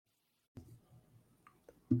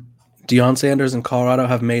Deion Sanders and Colorado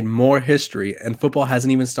have made more history, and football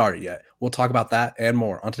hasn't even started yet. We'll talk about that and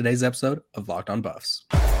more on today's episode of Locked On Buffs.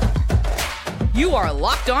 You are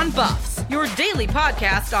Locked On Buffs, your daily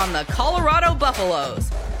podcast on the Colorado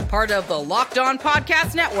Buffaloes. Part of the Locked On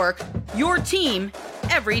Podcast Network, your team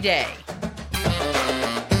every day.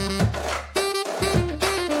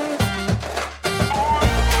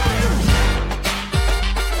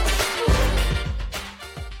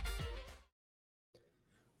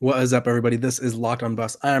 What is up, everybody? This is Locked On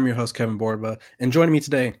Buffs. I am your host, Kevin Borba, and joining me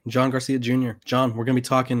today, John Garcia Jr. John, we're going to be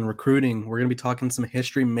talking recruiting. We're going to be talking some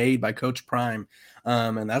history made by Coach Prime,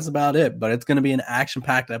 and that's about it. But it's going to be an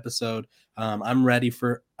action-packed episode. I'm ready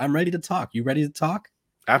to talk. You ready to talk?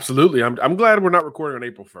 Absolutely. I'm glad we're not recording on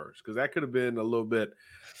April 1st because that could have been a little bit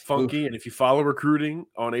funky. Oof. And if you follow recruiting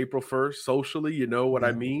on April 1st socially, you know what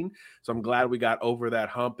I mean. So I'm glad we got over that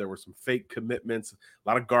hump. There were some fake commitments, a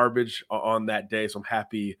lot of garbage on that day. So I'm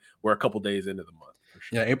happy we're a couple days into the month. For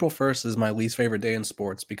sure. Yeah, April 1st is my least favorite day in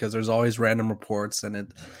sports because there's always random reports,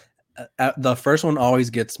 and the first one always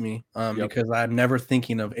gets me because I'm never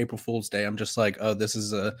thinking of April Fool's Day. I'm just like, oh, this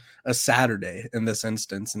is a Saturday in this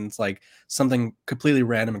instance. And it's like something completely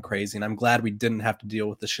random and crazy. And I'm glad we didn't have to deal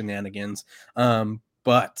with the shenanigans.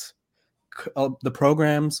 But the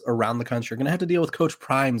programs around the country are going to have to deal with Coach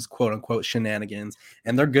Prime's quote unquote shenanigans.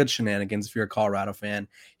 And they're good shenanigans if you're a Colorado fan.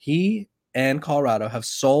 He and Colorado have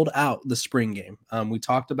sold out the spring game. We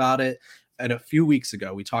talked about it. And a few weeks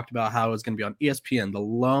ago, we talked about how it was going to be on ESPN, the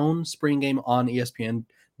lone spring game on ESPN.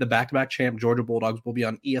 The back-to-back champ Georgia Bulldogs will be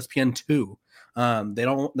on ESPN2.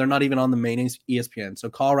 They're not even on the main ESPN. So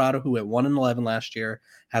Colorado, who went 1-11 last year,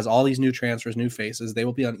 has all these new transfers, new faces. They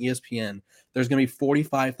will be on ESPN. There's going to be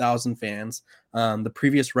 45,000 fans. The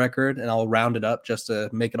previous record, and I'll round it up just to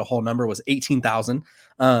make it a whole number, was 18,000.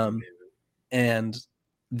 And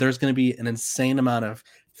there's going to be an insane amount of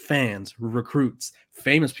fans, recruits,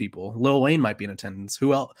 famous people. Lil Wayne might be in attendance.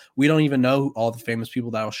 Who else? We don't even know all the famous people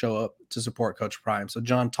that will show up to support Coach Prime. So,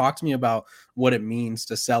 John, talk to me about what it means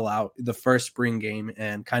to sell out the first spring game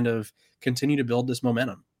and kind of continue to build this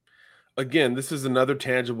momentum. Again, this is another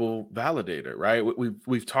tangible validator, right?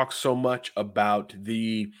 We've talked so much about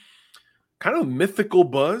the kind of mythical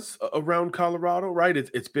buzz around Colorado, right?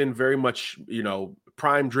 It's been very much,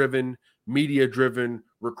 Prime driven, media driven,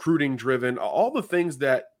 recruiting driven, all the things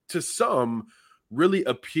that to some really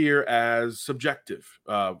appear as subjective,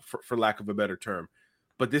 for lack of a better term.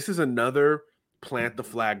 But this is another plant the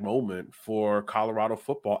flag moment for Colorado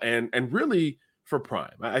football and really for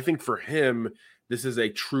Prime. I think for him, this is a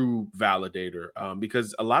true validator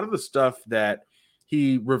because a lot of the stuff that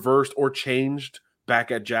he reversed or changed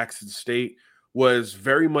back at Jackson State was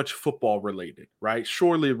very much football related, right?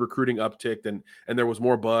 Surely recruiting upticked and there was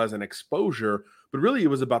more buzz and exposure, but really it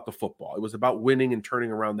was about the football. It was about winning and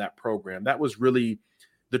turning around that program. That was really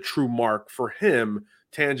the true mark for him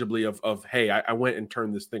tangibly of hey, I went and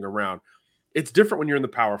turned this thing around. It's different when you're in the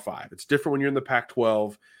Power 5. It's different when you're in the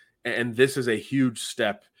Pac-12, and this is a huge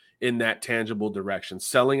step in that tangible direction.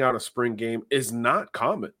 Selling out a spring game is not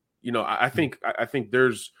common. I think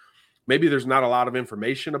there's not a lot of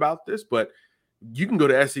information about this, but you can go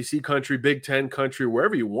to SEC country, Big Ten country,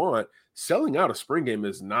 wherever you want. Selling out a spring game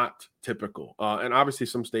is not typical. And obviously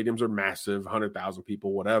some stadiums are massive, 100,000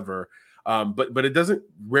 people, whatever. But it doesn't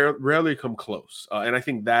rarely come close. And I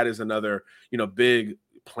think that is another, big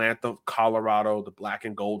plant of Colorado, the black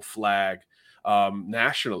and gold flag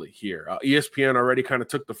nationally here. ESPN already kind of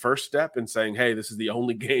took the first step in saying, hey, this is the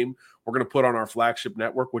only game we're going to put on our flagship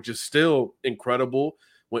network, which is still incredible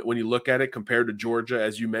when you look at it compared to Georgia,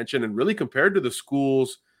 as you mentioned, and really compared to the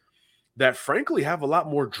schools that frankly have a lot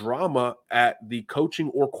more drama at the coaching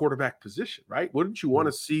or quarterback position, right? Wouldn't you want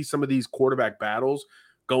to see some of these quarterback battles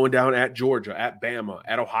going down at Georgia, at Bama,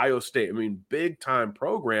 at Ohio State? I mean, big time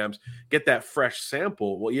programs get that fresh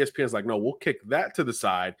sample. Well, ESPN's like, no, we'll kick that to the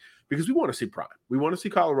side because we want to see Prime. We want to see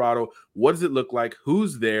Colorado. What does it look like?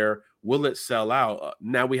 Who's there? Will it sell out?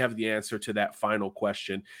 Now we have the answer to that final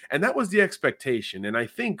question. And that was the expectation. And I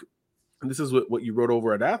think, and this is what you wrote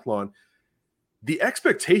over at Athlon, the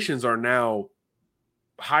expectations are now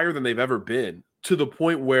higher than they've ever been, to the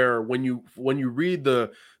point where when you read the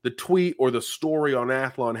tweet or the story on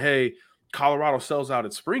Athlon, hey, Colorado sells out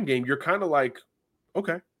its spring game, you're kind of like,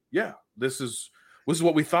 okay, yeah, this is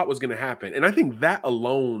what we thought was going to happen. And I think that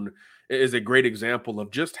alone is a great example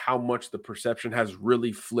of just how much the perception has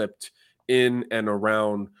really flipped in and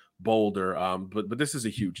around Boulder. But this is a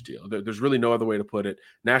huge deal. There's really no other way to put it.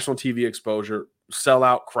 National TV exposure,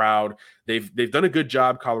 sellout crowd. They've done a good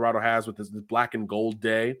job, Colorado has, with this black and gold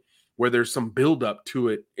day, where there's some buildup to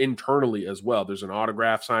it internally as well. There's an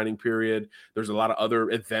autograph signing period. There's a lot of other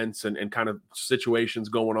events and kind of situations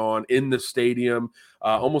going on in the stadium,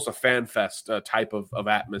 almost a fan fest type of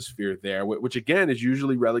atmosphere there, which again is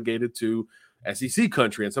usually relegated to SEC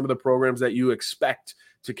country and some of the programs that you expect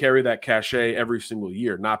to carry that cachet every single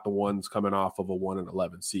year, not the ones coming off of a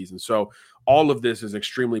 1-11 season. So all of this is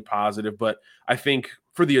extremely positive, but I think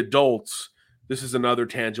for the adults, this is another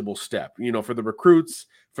tangible step. You know, for the recruits,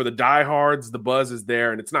 for the diehards, the buzz is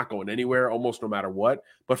there and it's not going anywhere almost no matter what.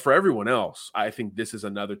 But for everyone else, I think this is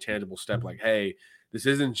another tangible step. Like, hey, this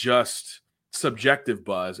isn't just subjective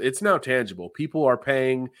buzz. It's now tangible. People are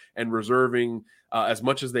paying and reserving as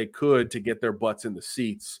much as they could to get their butts in the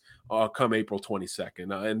seats come April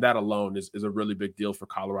 22nd. And that alone is a really big deal for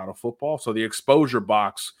Colorado football. So the exposure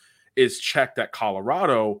box is checked at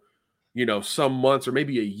Colorado, you know, some months or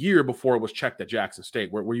maybe a year before it was checked at Jackson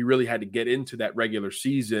State, where you really had to get into that regular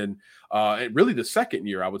season. And really the second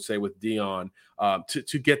year, I would say, with Deion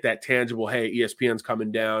to get that tangible, hey, ESPN's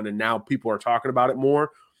coming down and now people are talking about it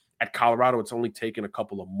more. At Colorado, it's only taken a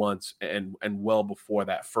couple of months and well before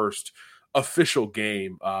that first official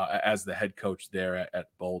game as the head coach there at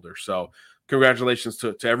Boulder. So congratulations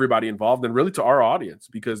to everybody involved and really to our audience,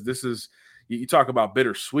 because this is, you talk about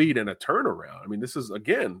bittersweet and a turnaround. I mean, this is,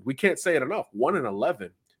 again, we can't say it enough, 1-11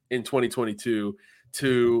 in 2022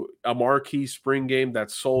 to a marquee spring game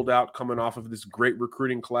that's sold out, coming off of this great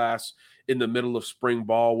recruiting class in the middle of spring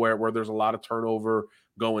ball where there's a lot of turnover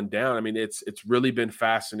going down. I mean, it's really been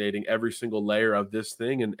fascinating, every single layer of this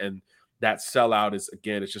thing. And that sellout is,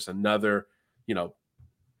 again, it's just another, you know,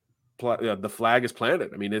 the flag is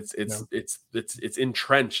planted. I mean, it's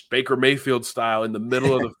entrenched Baker Mayfield style in the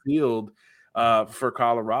middle of the field for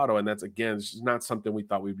Colorado. And that's, again, it's just not something we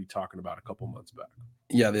thought we'd be talking about a couple months back.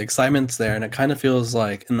 Yeah, the excitement's there, and it kind of feels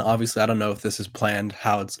like, and obviously I don't know if this is planned,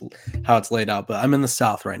 how it's laid out, but I'm in the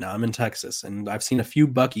South right now. I'm in Texas, and I've seen a few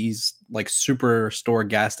Buc-ee's, like superstore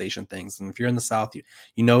gas station things. And if you're in the South,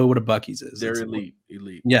 you know what a Buc-ee's is. They're elite.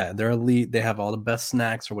 Yeah, they're elite. They have all the best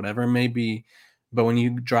snacks or whatever it may be. But when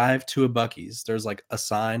you drive to a Buc-ee's, there's like a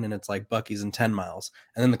sign and it's like Buc-ee's in 10 miles.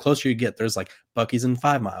 And then the closer you get, there's like Buc-ee's in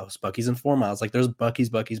 5 miles, Buc-ee's in 4 miles. Like there's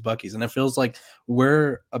Buc-ee's. And it feels like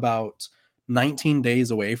we're about 19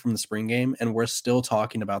 days away from the spring game and we're still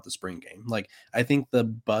talking about the spring game. Like, I think the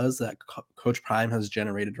buzz that Coach Prime has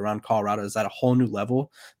generated around Colorado is at a whole new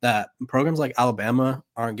level that programs like Alabama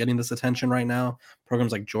aren't getting this attention right now.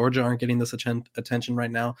 Programs like Georgia aren't getting this attention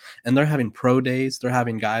right now. And they're having pro days. They're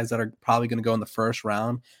having guys that are probably going to go in the first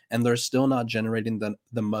round, and they're still not generating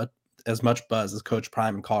as much buzz as Coach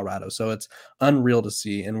Prime in Colorado. So it's unreal to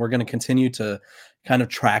see, and we're going to continue to kind of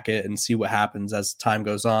track it and see what happens as time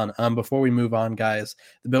goes on. Before we move on, guys,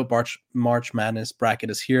 the Built March Madness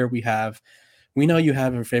bracket is here. We know you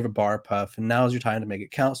have your favorite bar, Puff, and now is your time to make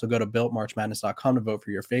it count. So go to builtmarchmadness.com to vote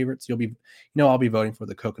for your favorites. I'll be voting for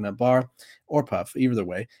the coconut bar or Puff, either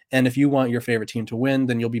way. And if you want your favorite team to win,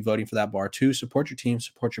 then you'll be voting for that bar too. Support your team,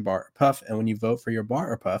 support your bar or Puff. And when you vote for your bar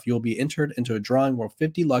or Puff, you'll be entered into a drawing where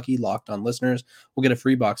 50 lucky Locked On listeners will get a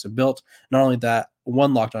free box of Built. Not only that,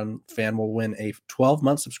 one Locked On fan will win a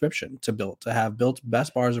 12-month subscription to Built to have Built's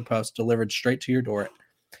best bars or Puffs delivered straight to your door.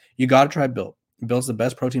 You got to try Built. Built's the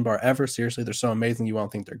best protein bar ever. Seriously, they're so amazing you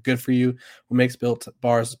won't think they're good for you. What makes Built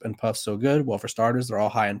bars and Puffs so good? Well, for starters, they're all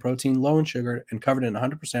high in protein, low in sugar, and covered in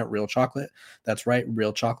 100% real chocolate. That's right,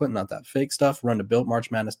 real chocolate, not that fake stuff. Run to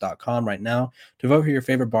builtmarchmadness.com right now to vote for your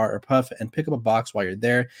favorite bar or Puff and pick up a box while you're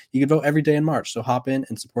there. You can vote every day in March, so hop in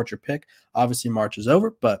and support your pick. Obviously, March is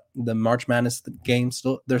over, but the March Madness game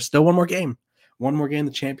there's still one more game. The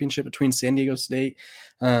championship between San Diego State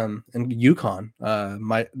and UConn.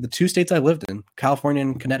 The two states I lived in, California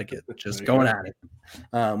and Connecticut, just going at it.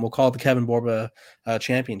 We'll call it the Kevin Borba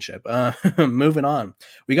championship. Moving on.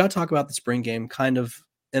 We got to talk about the spring game kind of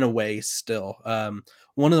in a way still.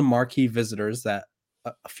 One of the marquee visitors that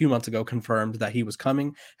a few months ago confirmed that he was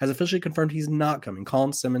coming has officially confirmed he's not coming.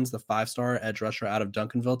 Colin Simmons, the 5-star edge rusher out of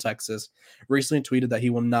Duncanville, Texas, recently tweeted that he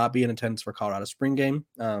will not be in attendance for Colorado spring game.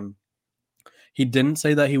 He didn't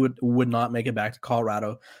say that he would not make it back to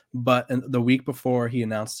Colorado, but the week before he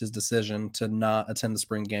announced his decision to not attend the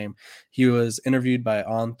spring game, he was interviewed by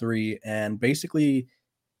On3, and basically,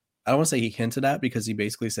 I don't want to say he hinted at, because he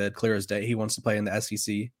basically said clear as day he wants to play in the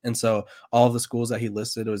SEC. And so all of the schools that he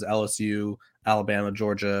listed, it was LSU, Alabama,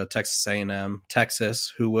 Georgia, Texas A&M,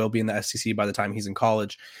 Texas, who will be in the SEC by the time he's in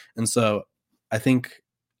college. And so I think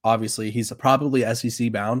obviously he's probably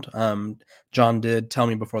SEC bound. John did tell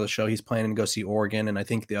me before the show he's planning to go see Oregon, and I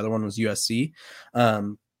think the other one was USC.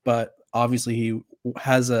 But obviously he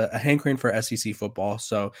has a hankering for SEC football.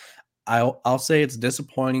 So I'll say it's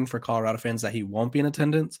disappointing for Colorado fans that he won't be in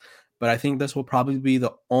attendance, but I think this will probably be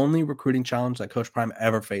the only recruiting challenge that Coach Prime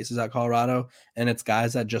ever faces at Colorado, and it's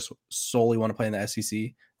guys that just solely want to play in the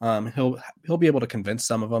SEC. He'll be able to convince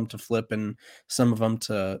some of them to flip and some of them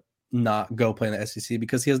to not go play in the SEC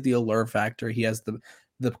because he has the allure factor. He has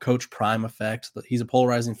the Coach Prime effect. He's a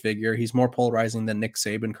polarizing figure. He's more polarizing than Nick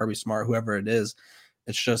Saban, Kirby Smart, whoever it is.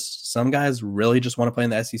 It's just some guys really just want to play in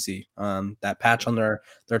the SEC. That patch on their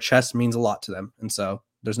chest means a lot to them, and so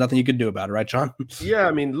there's nothing you can do about it, right, John? Yeah,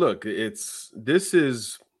 I mean, look, this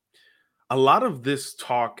is a lot of this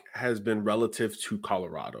talk has been relative to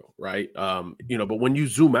Colorado, right? But when you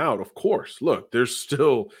zoom out, of course, look, there's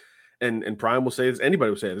still, and Prime will say this, anybody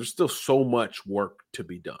will say it, there's still so much work to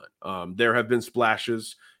be done. There have been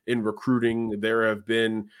splashes in recruiting. There have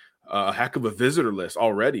been a heck of a visitor list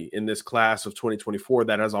already in this class of 2024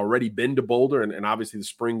 that has already been to Boulder. And obviously the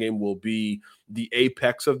spring game will be the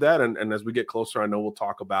apex of that. And as we get closer, I know we'll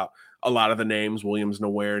talk about a lot of the names: Williams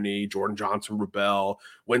Nowerney, Jordan Johnson, Rubel,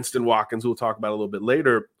 Winston Watkins, we'll talk about a little bit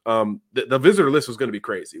later. The visitor list is going to be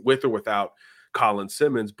crazy with or without Colin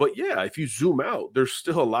Simmons. But yeah, if you zoom out, there's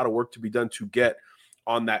still a lot of work to be done to get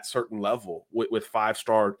on that certain level with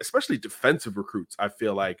five-star, especially defensive recruits, I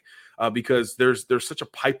feel like, because there's such a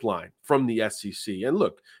pipeline from the SEC. And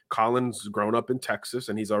look, Colin's grown up in Texas,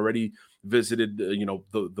 and he's already visited,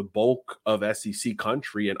 the bulk of SEC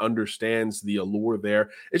country and understands the allure there.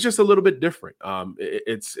 It's just a little bit different.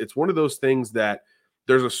 It's one of those things that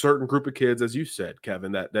there's a certain group of kids, as you said,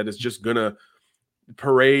 Kevin, that is just going to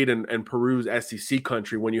parade and peruse SEC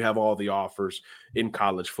country when you have all the offers in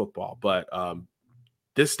college football. But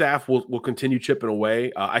this staff will continue chipping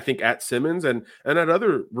away, I think, at Simmons and at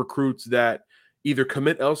other recruits that either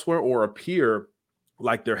commit elsewhere or appear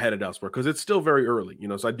like they're headed elsewhere, because it's still very early,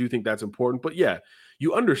 so I do think that's important. But yeah,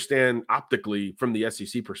 you understand optically from the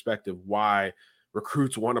SEC perspective why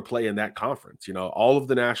recruits want to play in that conference, all of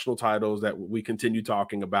the national titles that we continue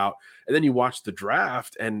talking about. And then you watch the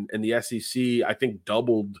draft and the SEC, I think,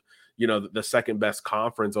 doubled the second best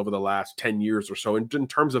conference over the last 10 years or so in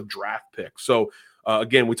terms of draft picks. So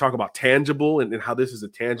again, we talk about tangible and how this is a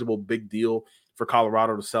tangible big deal for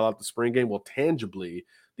Colorado to sell out the spring game. Well, tangibly,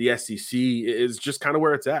 the SEC is just kind of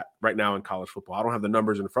where it's at right now in college football. I don't have the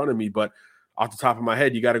numbers in front of me, but off the top of my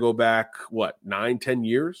head, you got to go back, 9-10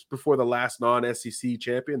 years before the last non-SEC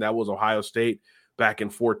champion. That was Ohio State back in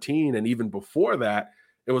 2014. And even before that,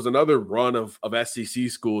 it was another run of SEC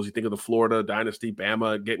schools. You think of the Florida dynasty,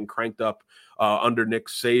 Bama getting cranked up under Nick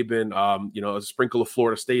Saban, a sprinkle of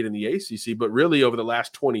Florida State in the ACC. But really, over the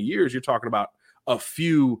last 20 years, you're talking about a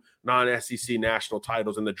few non-SEC national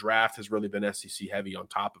titles, and the draft has really been SEC heavy on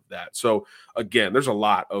top of that. So, again, there's a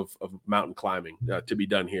lot of mountain climbing to be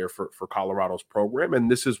done here for Colorado's program, and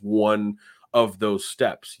this is one of those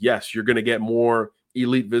steps. Yes, you're going to get more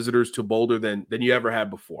elite visitors to Boulder than you ever had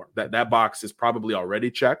before. That box is probably already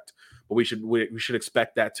checked, but we should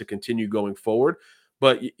expect that to continue going forward.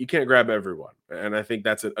 But you can't grab everyone, and I think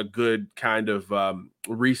that's a good kind of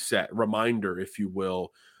reset reminder, if you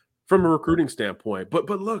will, from a recruiting standpoint. But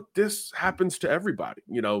look, this happens to everybody.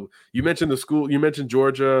 You mentioned the school, you mentioned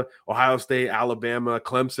Georgia, Ohio State, Alabama,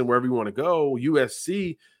 Clemson, wherever you want to go,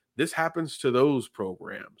 USC. This happens to those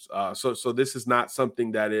programs. So this is not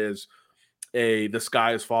something that is the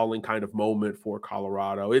sky is falling kind of moment for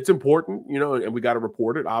Colorado. It's important, and we got to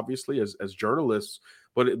report it, obviously, as journalists,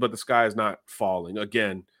 but the sky is not falling.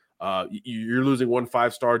 Again, you're losing one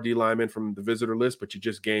 5-star D lineman from the visitor list, but you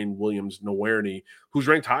just gained Williams Nowerney, who's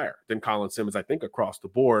ranked higher than Colin Simmons, I think, across the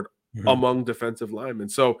board among defensive linemen.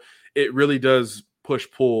 So it really does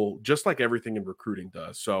push-pull, just like everything in recruiting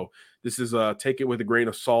does. So this is a take it with a grain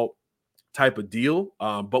of salt type of deal,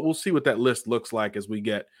 but we'll see what that list looks like as we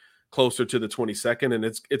get closer to the 22nd, and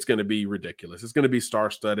it's going to be ridiculous. It's going to be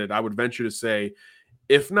star-studded. I would venture to say,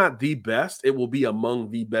 if not the best, it will be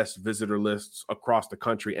among the best visitor lists across the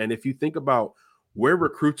country. And if you think about where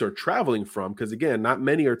recruits are traveling from, because again, not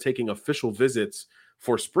many are taking official visits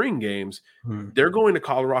for spring games, they're going to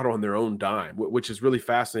Colorado on their own dime, which is really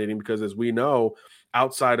fascinating because, as we know,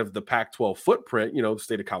 outside of the Pac-12 footprint, the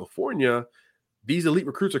state of California, these elite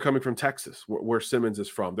recruits are coming from Texas, where Simmons is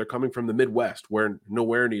from. They're coming from the Midwest, where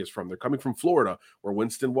Nowerney is from. They're coming from Florida, where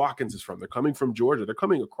Winston Watkins is from. They're coming from Georgia. They're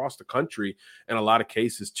coming across the country in a lot of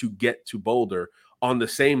cases to get to Boulder on the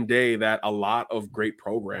same day that a lot of great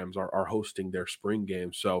programs are hosting their spring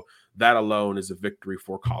games. So that alone is a victory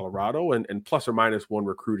for Colorado, and plus or minus one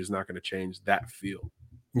recruit is not going to change that field.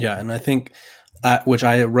 Yeah, and I think, which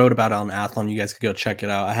I wrote about on Athlon, you guys could go check it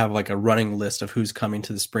out. I have like a running list of who's coming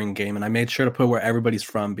to the spring game, and I made sure to put where everybody's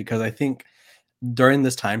from because I think during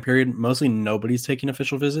this time period, mostly nobody's taking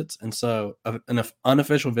official visits. And so an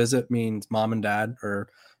unofficial visit means mom and dad or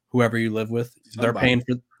whoever you live with, Somebody.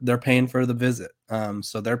 they're paying for the visit.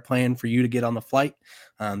 So they're paying for you to get on the flight.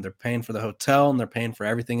 They're paying for the hotel and they're paying for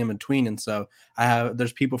everything in between. And so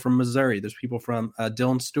there's people from Missouri. There's people from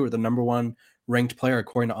Dylan Stewart, the number one ranked player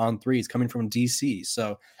according to On3, is coming from DC.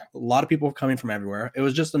 So a lot of people coming from everywhere. It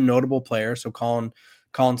was just a notable player. So Colin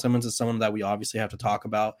Simmons is someone that we obviously have to talk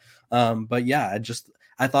about. But yeah,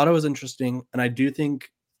 I thought it was interesting. And I do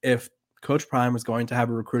think if Coach Prime was going to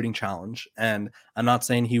have a recruiting challenge, and I'm not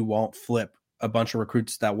saying he won't flip a bunch of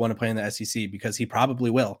recruits that want to play in the SEC, because he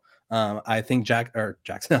probably will. I think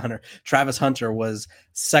Travis Hunter was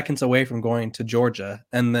seconds away from going to Georgia,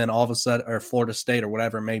 and then all of a sudden, or Florida State or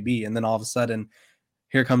whatever it may be. And then all of a sudden,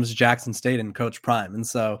 here comes Jackson State and Coach Prime. And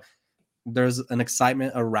so there's an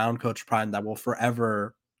excitement around Coach Prime that will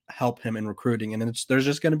forever help him in recruiting. And there's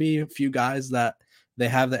just going to be a few guys that they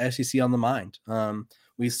have the SEC on the mind.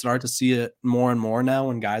 We start to see it more and more now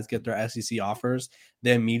when guys get their SEC offers,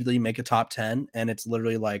 they immediately make a top 10, and it's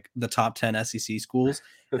literally like the top 10 SEC schools.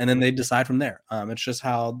 And then they decide from there. It's just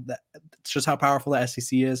how powerful the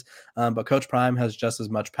SEC is. But Coach Prime has just as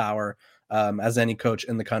much power as any coach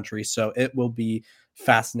in the country. So it will be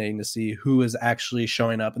fascinating to see who is actually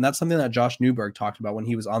showing up. And that's something that Josh Newberg talked about when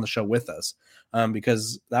he was on the show with us,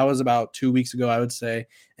 because that was about 2 weeks ago, I would say.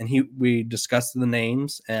 And we discussed the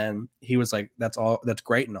names, and he was like, that's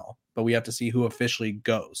great and all, but we have to see who officially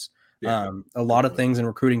goes. Yeah, a lot of things in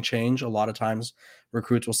recruiting change. A lot of times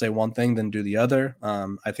recruits will say one thing, then do the other.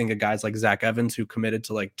 I think of guys like Zach Evans, who committed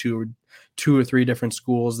to like two or three different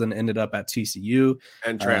schools, then ended up at TCU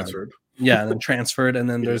and transferred. And then transferred. And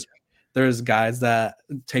then there's guys that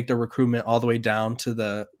take their recruitment all the way down to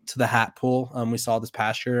the hat pool. We saw this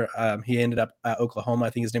past year. He ended up at Oklahoma. I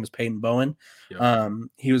think his name was Peyton Bowen. Yep.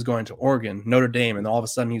 He was going to Oregon, Notre Dame, and all of a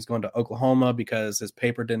sudden he's going to Oklahoma because his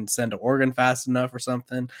paper didn't send to Oregon fast enough or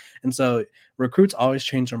something. And so recruits always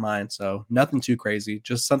change their mind. So nothing too crazy,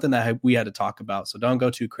 just something that we had to talk about. So don't go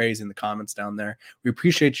too crazy in the comments down there. We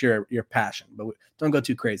appreciate your passion, but don't go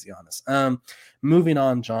too crazy on us. Moving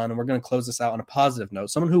on, John, and we're going to close this out on a positive note.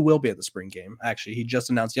 Someone who will be at the spring game, actually, he just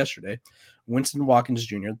announced yesterday, Winston Watkins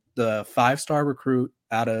Jr., the 5-star recruit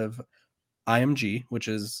out of IMG, which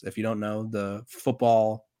is, if you don't know, the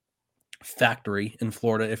football factory in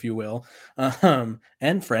Florida, if you will,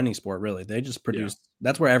 and for any sport, really. They just produce,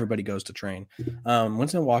 that's where everybody goes to train.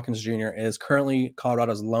 Winston Watkins Jr. is currently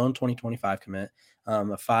Colorado's lone 2025 commit, a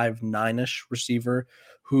 5'9" receiver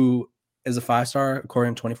who is a 5-star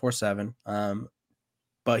according to 24/7.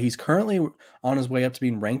 But he's currently on his way up to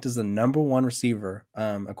being ranked as the number 1 receiver,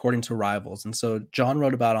 according to Rivals. And so John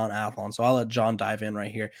wrote about on Athlon. So I'll let John dive in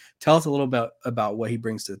right here. Tell us a little bit about what he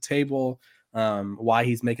brings to the table, why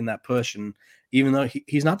he's making that push. And even though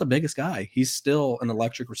he's not the biggest guy, he's still an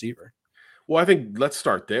electric receiver. Well, I think let's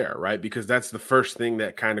start there, right? Because that's the first thing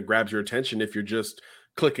that kind of grabs your attention if you're just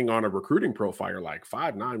clicking on a recruiting profile like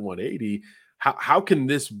 5'9", 180. How can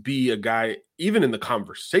this be a guy, even in the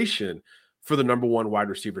conversation, for the number 1 wide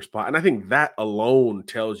receiver spot? And I think that alone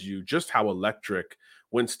tells you just how electric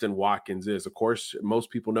Winston Watkins is. Of course,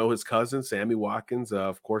 most people know his cousin, Sammy Watkins,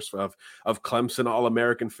 of course, of Clemson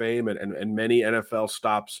All-American fame and many NFL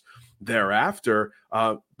stops thereafter.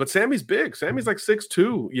 But Sammy's big. Sammy's like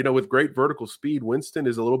 6'2", with great vertical speed. Winston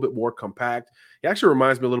is a little bit more compact. He actually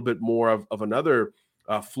reminds me a little bit more of another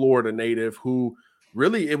Florida native who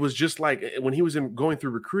really, it was just like when he was going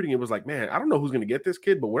through recruiting, it was like, man, I don't know who's going to get this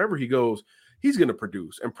kid, but wherever he goes, he's going to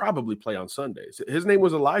produce and probably play on Sundays. His name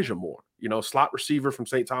was Elijah Moore, slot receiver from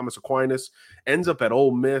St. Thomas Aquinas, ends up at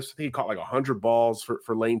Ole Miss. I think he caught like 100 balls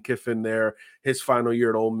for Lane Kiffin there, his final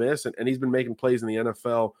year at Ole Miss, and he's been making plays in the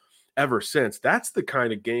NFL ever since. That's the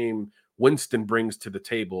kind of game Winston brings to the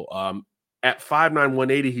table. At 5'9",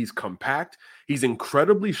 180, he's compact. He's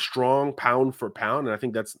incredibly strong pound for pound, and I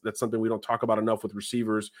think that's something we don't talk about enough with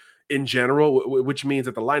receivers in general, which means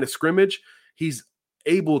at the line of scrimmage, he's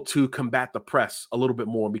able to combat the press a little bit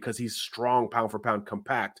more because he's strong pound for pound,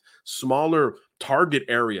 compact, smaller target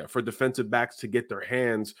area for defensive backs to get their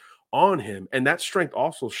hands on him. And that strength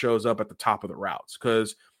also shows up at the top of the routes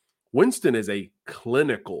because Winston is a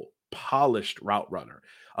clinical, polished route runner.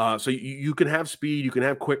 So you can have speed, you can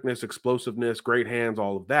have quickness, explosiveness, great hands,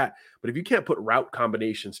 all of that. But if you can't put route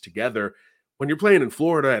combinations together, when you're playing in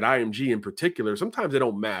Florida at IMG in particular, sometimes it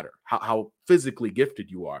don't matter how physically gifted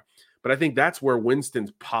you are. But I think that's where Winston's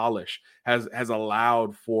polish has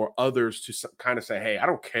allowed for others to kind of say, hey, I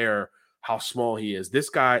don't care how small he is. This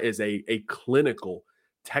guy is a clinical,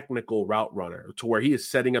 technical route runner to where he is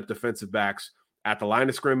setting up defensive backs at the line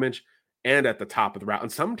of scrimmage and at the top of the route.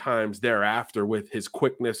 And sometimes thereafter with his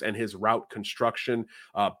quickness and his route construction,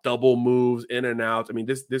 double moves in and out. I mean,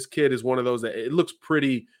 this kid is one of those that it looks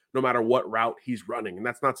pretty no matter what route he's running. And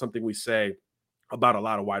that's not something we say about a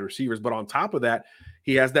lot of wide receivers. But on top of that,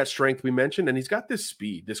 he has that strength we mentioned, and he's got this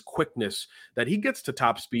speed, this quickness that he gets to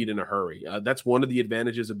top speed in a hurry. That's one of the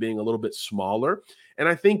advantages of being a little bit smaller. And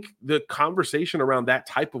I think the conversation around that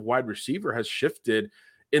type of wide receiver has shifted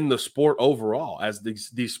in the sport overall as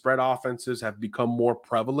these spread offenses have become more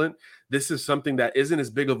prevalent. This is something that isn't as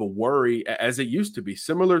big of a worry as it used to be,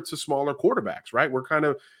 similar to smaller quarterbacks, right?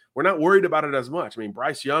 We're not worried about it as much. I mean,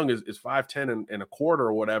 Bryce Young is 5'10" and a quarter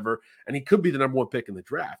or whatever, and he could be the number one pick in the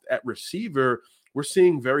draft. At receiver, we're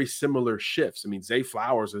seeing very similar shifts. I mean, Zay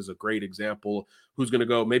Flowers is a great example who's going to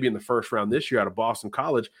go maybe in the first round this year out of Boston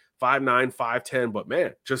College, 5'9", 5'10", but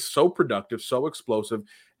man, just so productive, so explosive,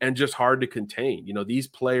 and just hard to contain. You know, these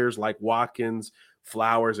players like Watkins,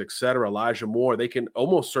 Flowers, etc., Elijah Moore, they can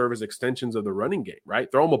almost serve as extensions of the running game,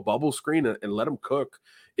 right? Throw them a bubble screen and let them cook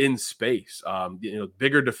in space.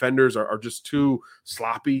 Bigger defenders are just too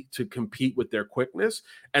sloppy to compete with their quickness,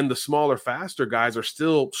 and the smaller, faster guys are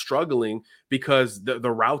still struggling because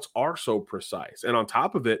the routes are so precise. And on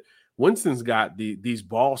top of it, Winston's got these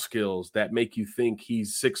ball skills that make you think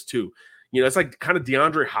he's 6'2". You know, it's like kind of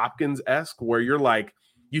DeAndre Hopkins-esque, where you're like,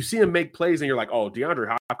 you see him make plays and you're like, oh,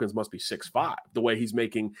 DeAndre Hopkins must be 6'5", the way he's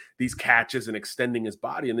making these catches and extending his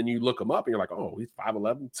body. And then you look him up and you're like, oh, he's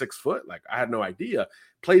 5'11", 6 foot. Like, I had no idea.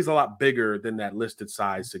 Plays a lot bigger than that listed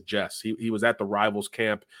size suggests. He was at the Rivals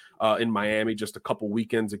camp in Miami just a couple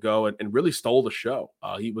weekends ago and really stole the show.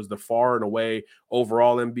 He was the far and away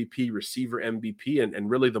overall MVP, receiver MVP, and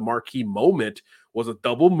really the marquee moment was a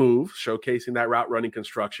double move showcasing that route running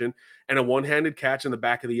construction and a one-handed catch in the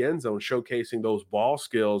back of the end zone showcasing those ball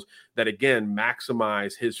skills that, again,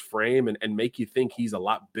 maximize his frame and make you think he's a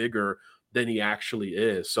lot bigger than he actually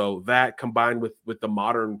is. So that combined with the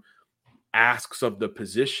modern asks of the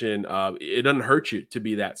position, it doesn't hurt you to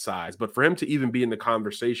be that size. But for him to even be in the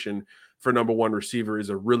conversation for number one receiver is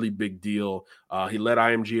a really big deal. He led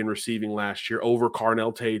IMG in receiving last year over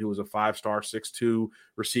Carnell Tate, who was a 5-star 6'2"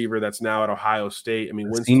 receiver that's now at Ohio State. I mean,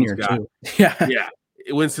 Winston's got yeah,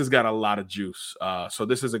 Winston's got a lot of juice. So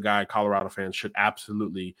this is a guy Colorado fans should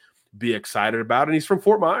absolutely be excited about. And he's from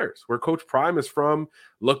Fort Myers, where Coach Prime is from.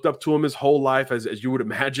 Looked up to him his whole life, as you would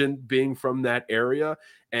imagine, being from that area.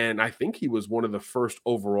 And I think he was one of the first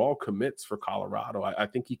overall commits for Colorado. I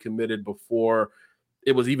think he committed before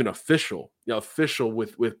it was even official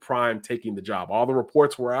with Prime taking the job. All the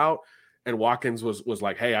reports were out, and Watkins was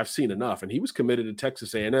like, hey, I've seen enough. And he was committed to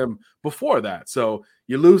Texas A&M before that. So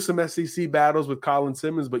you lose some SEC battles with Colin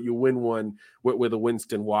Simmons, but you win one with a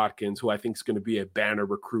Winston Watkins, who I think is going to be a banner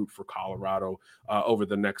recruit for Colorado over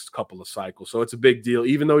the next couple of cycles. So it's a big deal,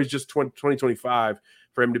 even though he's just 2025,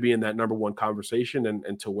 for him to be in that number one conversation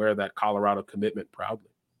and to wear that Colorado commitment proudly.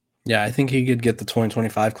 Yeah, I think he could get the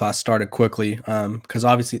 2025 class started quickly because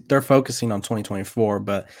obviously they're focusing on 2024,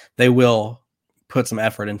 but they will put some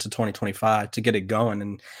effort into 2025 to get it going.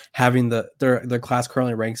 And having their class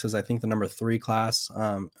currently ranks as, I think, the number 3 class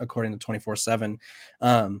according to 24/7,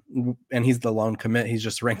 and he's the lone commit. He's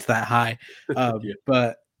just ranked that high. Yeah.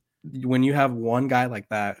 But when you have one guy like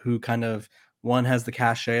that who kind of has the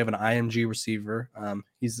cachet of an IMG receiver,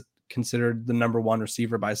 he's considered the number 1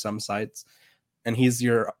 receiver by some sites, and he's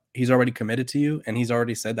already committed to you, and he's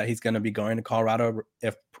already said that he's going to be going to Colorado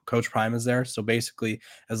if Coach Prime is there. So basically,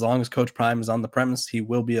 as long as Coach Prime is on the premise, he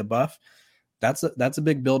will be a Buff. That's a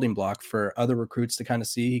big building block for other recruits to kind of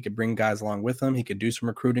see. He could bring guys along with him. He could do some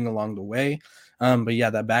recruiting along the way. But yeah,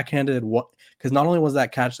 that backhanded, because not only was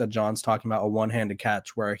that catch that John's talking about a one-handed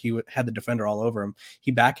catch where he had the defender all over him,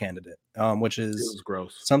 he backhanded it, which is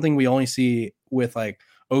gross. Something we only see with like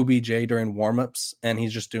OBJ during warmups, and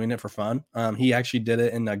he's just doing it for fun. He actually did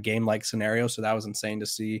it in a game-like scenario, so that was insane to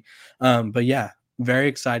see. But yeah, very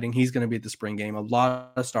exciting. He's going to be at the spring game. A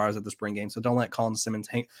lot of stars at the spring game, so don't let Colin Simmons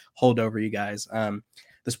hold over you guys.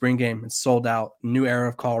 The spring game is sold out. New era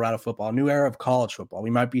of Colorado football, new era of college football.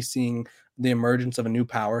 We might be seeing the emergence of a new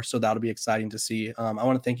power, so that'll be exciting to see. I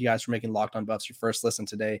want to thank you guys for making Locked On Buffs your first listen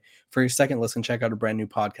today. For your second listen, check out a brand new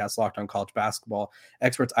podcast, Locked On College Basketball.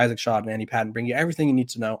 Experts Isaac Shaw and Andy Patton bring you everything you need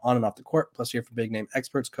to know on and off the court, plus hear from big-name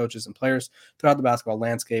experts, coaches, and players throughout the basketball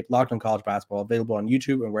landscape. Locked On College Basketball, available on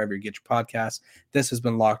YouTube and wherever you get your podcasts. This has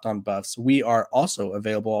been Locked On Buffs. We are also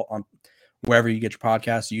available on wherever you get your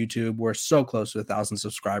podcasts, YouTube. We're so close to 1,000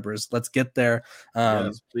 subscribers. Let's get there.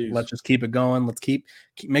 Yes, let's just keep it going. Let's keep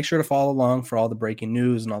make sure to follow along for all the breaking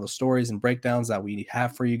news and all the stories and breakdowns that we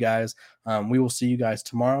have for you guys. We will see you guys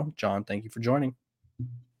tomorrow. John, thank you for joining.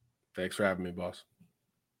 Thanks for having me, boss.